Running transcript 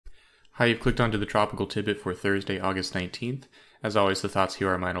Hi, you've clicked onto the Tropical Tidbit for Thursday, August 19th. As always, the thoughts here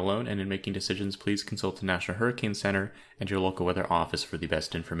are mine alone, and in making decisions, please consult the National Hurricane Center and your local weather office for the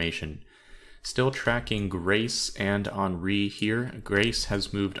best information. Still tracking Grace and Henri here. Grace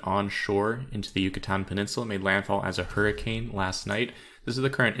has moved onshore into the Yucatan Peninsula, made landfall as a hurricane last night. This is the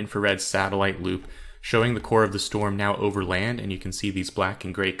current infrared satellite loop showing the core of the storm now over land, and you can see these black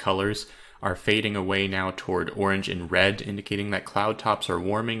and gray colors are fading away now toward orange and red, indicating that cloud tops are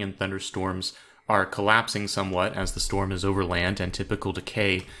warming and thunderstorms are collapsing somewhat as the storm is over land, and typical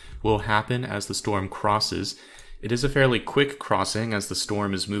decay will happen as the storm crosses. It is a fairly quick crossing as the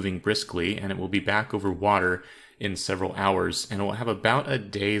storm is moving briskly, and it will be back over water in several hours, and it will have about a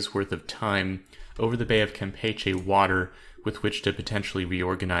day's worth of time over the Bay of Campeche water with which to potentially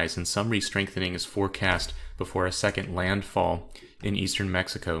reorganize, and some re-strengthening is forecast before a second landfall in eastern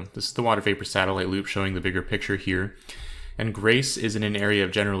Mexico. This is the water vapor satellite loop showing the bigger picture here. And Grace is in an area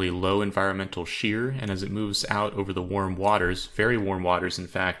of generally low environmental shear, and as it moves out over the warm waters, very warm waters in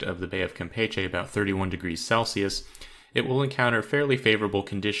fact, of the Bay of Campeche, about 31 degrees Celsius, it will encounter fairly favorable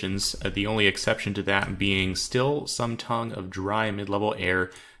conditions, the only exception to that being still some tongue of dry mid-level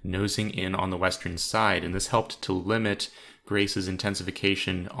air nosing in on the western side, and this helped to limit Grace's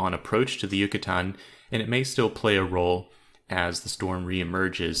intensification on approach to the Yucatan, and it may still play a role as the storm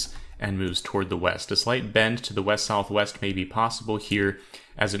re-emerges and moves toward the west. A slight bend to the west-southwest may be possible here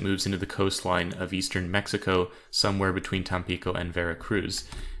as it moves into the coastline of eastern Mexico, somewhere between Tampico and Veracruz.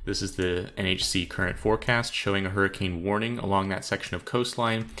 This is the NHC current forecast showing a hurricane warning along that section of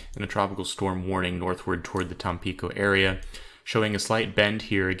coastline and a tropical storm warning northward toward the Tampico area, showing a slight bend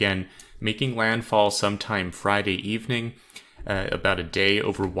here, again making landfall sometime Friday evening. About a day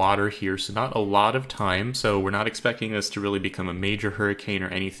over water here, so not a lot of time, so we're not expecting this to really become a major hurricane or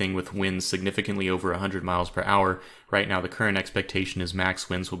anything with winds significantly over 100 miles per hour. Right now the current expectation is max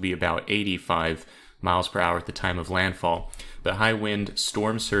winds will be about 85 miles per hour at the time of landfall. But high wind,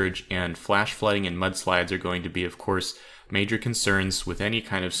 storm surge, and flash flooding and mudslides are going to be, of course, major concerns with any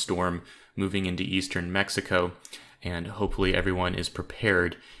kind of storm moving into eastern Mexico, and hopefully everyone is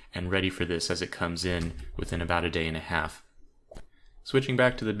prepared and ready for this as it comes in within about a day and a half. Switching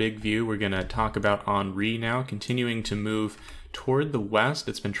back to the big view, we're going to talk about Henri now, continuing to move toward the west.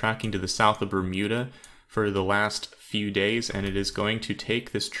 It's been tracking to the south of Bermuda for the last few days, and it is going to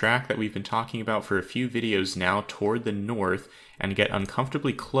take this track that we've been talking about for a few videos now toward the north and get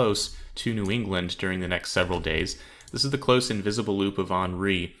uncomfortably close to New England during the next several days. This is the close invisible loop of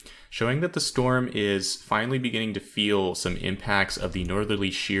Henri, showing that the storm is finally beginning to feel some impacts of the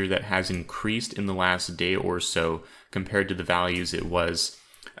northerly shear that has increased in the last day or so compared to the values it was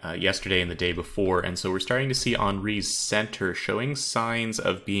yesterday and the day before. And so we're starting to see Henri's center showing signs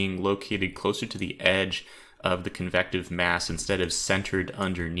of being located closer to the edge of the convective mass instead of centered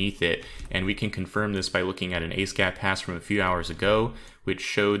underneath it. And we can confirm this by looking at an ASCAT pass from a few hours ago, which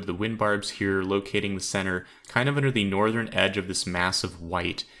showed the wind barbs here locating the center kind of under the northern edge of this mass of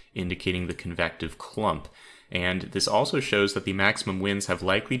white, indicating the convective clump. And this also shows that the maximum winds have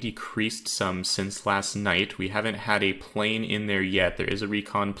likely decreased some since last night. We haven't had a plane in there yet. There is a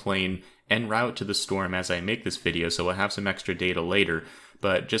recon plane en route to the storm as I make this video, so we'll have some extra data later.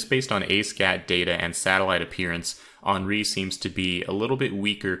 But just based on ASCAT data and satellite appearance, Henri seems to be a little bit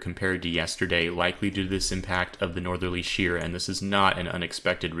weaker compared to yesterday, likely due to this impact of the northerly shear, and this is not an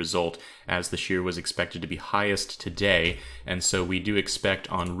unexpected result, as the shear was expected to be highest today, and so we do expect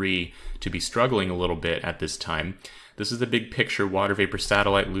Henri to be struggling a little bit at this time. This is the big picture water vapor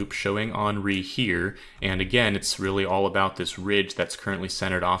satellite loop showing Henri here, and again, it's really all about this ridge that's currently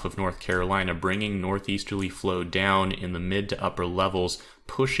centered off of North Carolina, bringing northeasterly flow down in the mid to upper levels,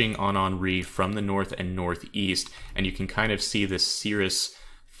 pushing on Henri from the north and northeast, and you can kind of see this cirrus,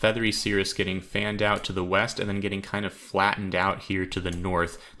 feathery cirrus getting fanned out to the west and then getting kind of flattened out here to the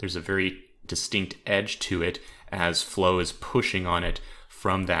north. There's a very distinct edge to it as flow is pushing on it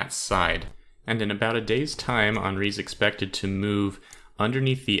from that side. And in about a day's time, Henri is expected to move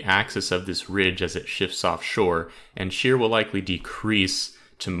underneath the axis of this ridge as it shifts offshore, and shear will likely decrease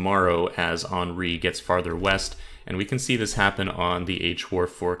tomorrow as Henri gets farther west. And we can see this happen on the HWAR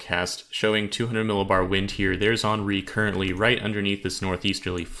forecast, showing 200 millibar wind here. There's Henri currently right underneath this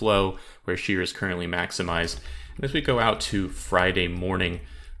northeasterly flow, where shear is currently maximized. And as we go out to Friday morning,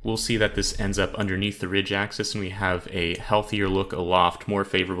 we'll see that this ends up underneath the ridge axis, and we have a healthier look aloft, more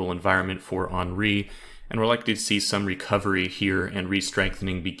favorable environment for Henri, and we're likely to see some recovery here and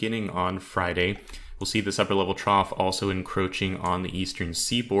re-strengthening beginning on Friday. We'll see this upper level trough also encroaching on the eastern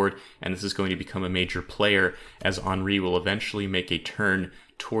seaboard, and this is going to become a major player as Henri will eventually make a turn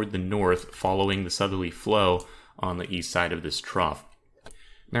toward the north following the southerly flow on the east side of this trough.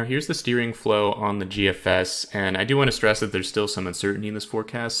 Now here's the steering flow on the GFS, and I do want to stress that there's still some uncertainty in this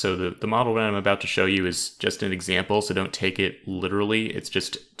forecast, so the model run I'm about to show you is just an example, so don't take it literally. It's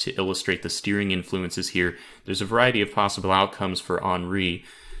just to illustrate the steering influences here. There's a variety of possible outcomes for Henri,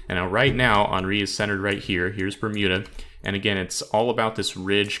 and now right now Henri is centered right here. Here's Bermuda, and again it's all about this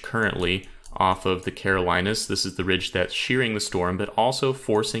ridge currently off of the Carolinas. This is the ridge that's shearing the storm, but also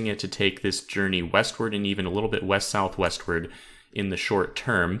forcing it to take this journey westward and even a little bit west-southwestward in the short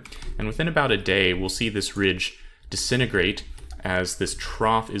term. And within about a day, we'll see this ridge disintegrate as this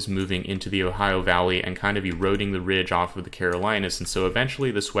trough is moving into the Ohio Valley and kind of eroding the ridge off of the Carolinas. And so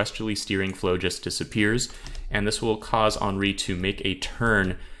eventually this westerly steering flow just disappears, and this will cause Henri to make a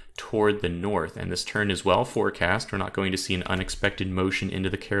turn toward the north. And this turn is well forecast. We're not going to see an unexpected motion into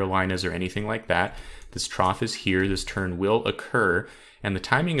the Carolinas or anything like that. This trough is here. This turn will occur, and the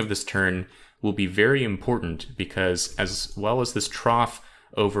timing of this turn will be very important because as well as this trough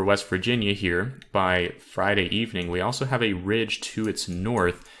over West Virginia here, by Friday evening, we also have a ridge to its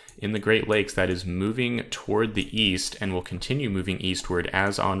north in the Great Lakes that is moving toward the east and will continue moving eastward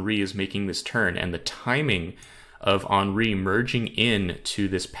as Henri is making this turn. And the timing of Henri merging in to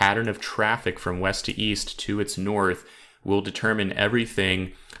this pattern of traffic from west to east to its north will determine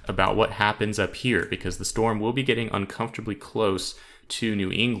everything about what happens up here, because the storm will be getting uncomfortably close to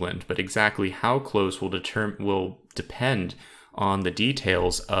New England, but exactly how close will depend on the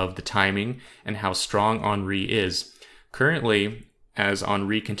details of the timing and how strong Henri is. Currently, as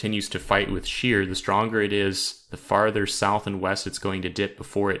Henri continues to fight with shear, the stronger it is, the farther south and west it's going to dip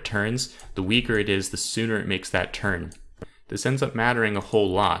before it turns. The weaker it is, the sooner it makes that turn. This ends up mattering a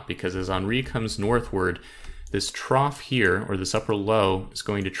whole lot because as Henri comes northward, this trough here, or this upper low, is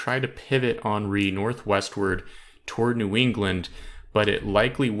going to try to pivot Henri northwestward toward New England, but it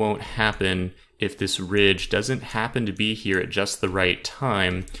likely won't happen if this ridge doesn't happen to be here at just the right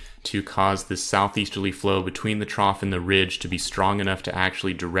time to cause this southeasterly flow between the trough and the ridge to be strong enough to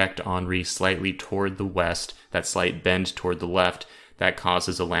actually direct Henri slightly toward the west, that slight bend toward the left that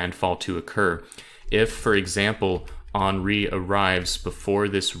causes a landfall to occur. If, for example, Henri arrives before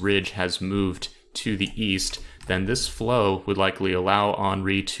this ridge has moved to the east, then this flow would likely allow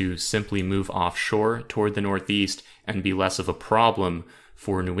Henri to simply move offshore toward the northeast and be less of a problem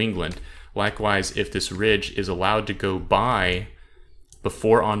for New England. Likewise, if this ridge is allowed to go by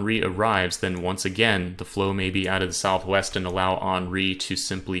before Henri arrives, then once again, the flow may be out of the southwest and allow Henri to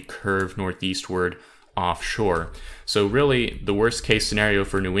simply curve northeastward offshore. So really, the worst case scenario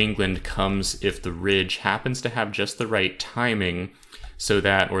for New England comes if the ridge happens to have just the right timing, so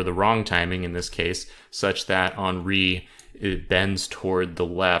that, or the wrong timing in this case, such that Henri bends toward the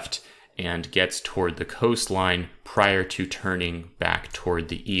left and gets toward the coastline prior to turning back toward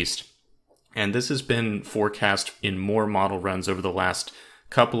the east. And this has been forecast in more model runs over the last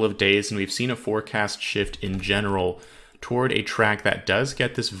couple of days, and we've seen a forecast shift in general toward a track that does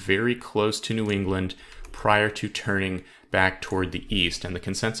get this very close to New England prior to turning back toward the east. And the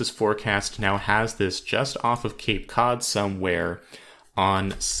consensus forecast now has this just off of Cape Cod somewhere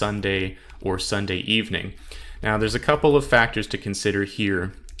on Sunday or Sunday evening. Now, there's a couple of factors to consider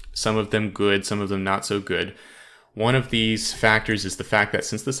here, some of them good, some of them not so good. One of these factors is the fact that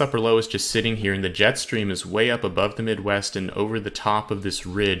since this upper low is just sitting here and the jet stream is way up above the Midwest and over the top of this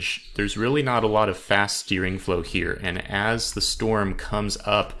ridge, there's really not a lot of fast steering flow here. And as the storm comes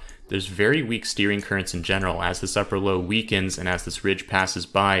up, there's very weak steering currents in general. As this upper low weakens and as this ridge passes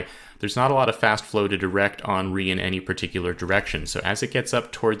by, there's not a lot of fast flow to direct Henri in any particular direction. So as it gets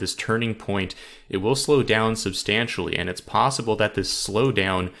up toward this turning point, it will slow down substantially, and it's possible that this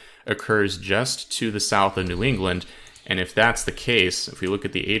slowdown occurs just to the south of New England. And if that's the case, if we look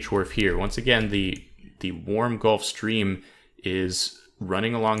at the H-Wharf here, once again, the warm Gulf Stream is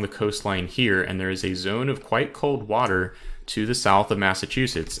running along the coastline here, and there is a zone of quite cold water to the south of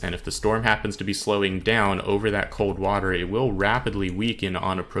Massachusetts. And if the storm happens to be slowing down over that cold water, it will rapidly weaken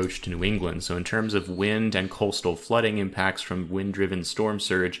on approach to New England. So in terms of wind and coastal flooding impacts from wind-driven storm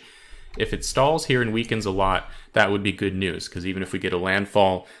surge, if it stalls here and weakens a lot, that would be good news, because even if we get a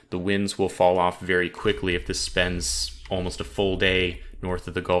landfall, the winds will fall off very quickly if this spends almost a full day north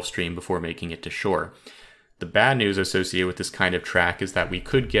of the Gulf Stream before making it to shore. The bad news associated with this kind of track is that we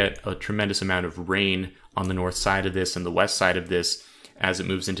could get a tremendous amount of rain on the north side of this and the west side of this as it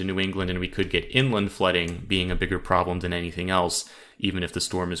moves into New England, and we could get inland flooding being a bigger problem than anything else, even if the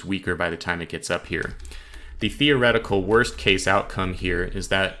storm is weaker by the time it gets up here. The theoretical worst case outcome here is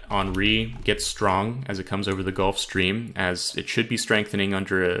that Henri gets strong as it comes over the Gulf Stream, as it should be strengthening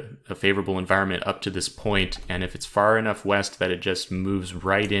under a favorable environment up to this point, and if it's far enough west that it just moves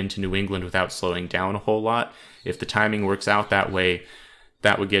right into New England without slowing down a whole lot, if the timing works out that way,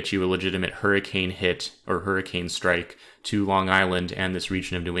 that would get you a legitimate hurricane hit or hurricane strike to Long Island and this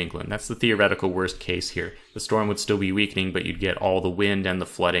region of New England. That's the theoretical worst case here. The storm would still be weakening, but you'd get all the wind and the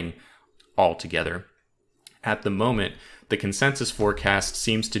flooding all together. At the moment, the consensus forecast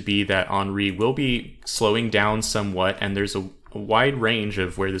seems to be that Henri will be slowing down somewhat, and there's a wide range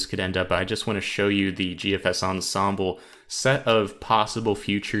of where this could end up. I just want to show you the GFS ensemble set of possible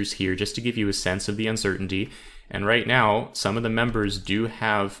futures here just to give you a sense of the uncertainty. And right now, some of the members do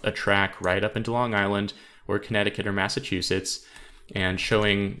have a track right up into Long Island or Connecticut or Massachusetts, and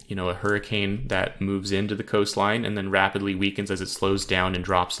showing, a hurricane that moves into the coastline and then rapidly weakens as it slows down and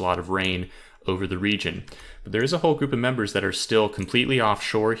drops a lot of rain over the region. But there is a whole group of members that are still completely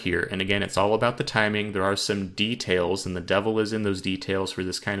offshore here. And again, it's all about the timing. There are some details, and the devil is in those details for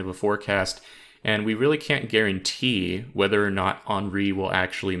this kind of a forecast. And we really can't guarantee whether or not Henri will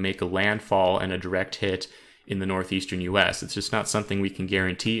actually make a landfall and a direct hit in the northeastern US. It's just not something we can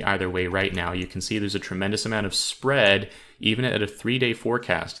guarantee either way right now. You can see there's a tremendous amount of spread even at a 3-day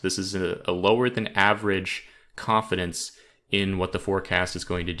forecast. This is a lower than average confidence in what the forecast is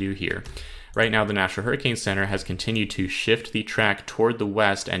going to do here. Right now, the National Hurricane Center has continued to shift the track toward the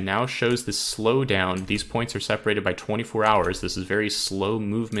west and now shows this slowdown. These points are separated by 24 hours. This is very slow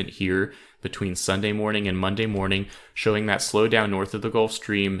movement here between Sunday morning and Monday morning, showing that slowdown north of the Gulf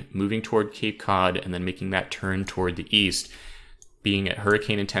Stream, moving toward Cape Cod, and then making that turn toward the east, being at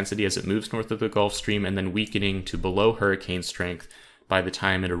hurricane intensity as it moves north of the Gulf Stream, and then weakening to below hurricane strength by the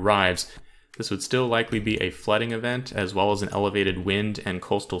time it arrives. This would still likely be a flooding event, as well as an elevated wind and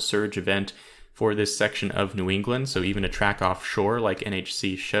coastal surge event for this section of New England, so even a track offshore like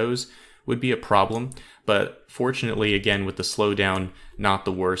NHC shows would be a problem. But fortunately, again, with the slowdown, not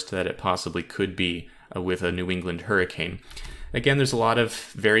the worst that it possibly could be with a New England hurricane. Again, there's a lot of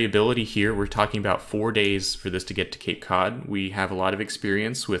variability here. We're talking about 4 days for this to get to Cape Cod. We have a lot of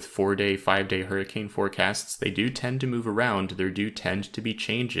experience with 4-day, 5-day hurricane forecasts. They do tend to move around. There do tend to be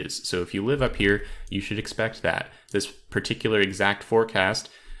changes. So if you live up here, you should expect that. This particular exact forecast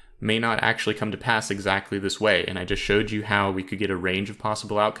may not actually come to pass exactly this way. And I just showed you how we could get a range of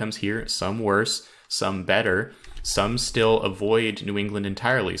possible outcomes here, some worse, some better. Some still avoid New England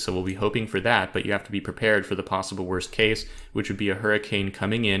entirely, so we'll be hoping for that, but you have to be prepared for the possible worst case, which would be a hurricane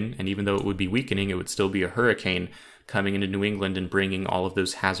coming in, and even though it would be weakening, it would still be a hurricane coming into New England and bringing all of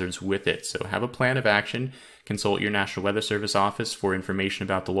those hazards with it. So have a plan of action, consult your National Weather Service office for information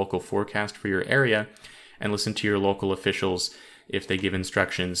about the local forecast for your area, and listen to your local officials if they give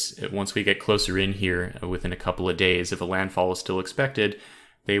instructions. Once we get closer in here, within a couple of days, if a landfall is still expected,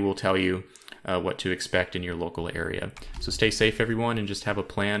 they will tell you what to expect in your local area. So stay safe, everyone, and just have a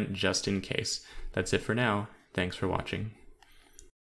plan just in case. That's it for now. Thanks for watching.